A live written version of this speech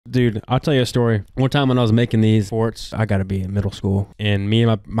Dude, I'll tell you a story. One time when I was making these forts, I gotta be in middle school, and me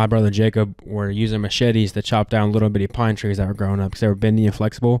and my brother Jacob were using machetes to chop down little bitty pine trees that were growing up because they were bendy and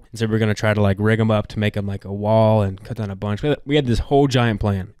flexible. And so we were gonna try to like rig them up to make them like a wall and cut down a bunch. We had this whole giant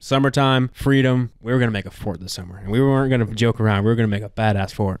plan. Summertime, freedom. We were gonna make a fort this summer, and we weren't gonna joke around. We were gonna make a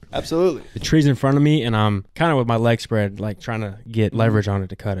badass fort. Absolutely. The tree's in front of me, and I'm kind of with my legs spread, like trying to get leverage on it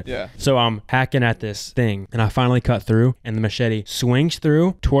to cut it. Yeah. So I'm hacking at this thing, and I finally cut through, and the machete swings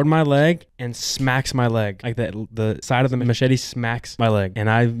through toward my leg and smacks my leg. Like the side of the machete smacks my leg. And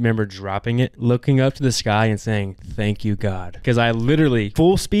I remember dropping it, looking up to the sky and saying, thank you, God. Because I literally,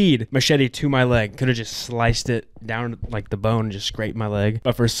 full speed, machete to my leg. Could have just sliced it down like the bone and just scraped my leg.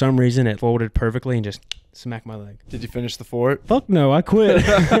 But for some reason, it folded perfectly and just smacked my leg. Did you finish the fort? Fuck no, I quit.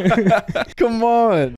 Come on.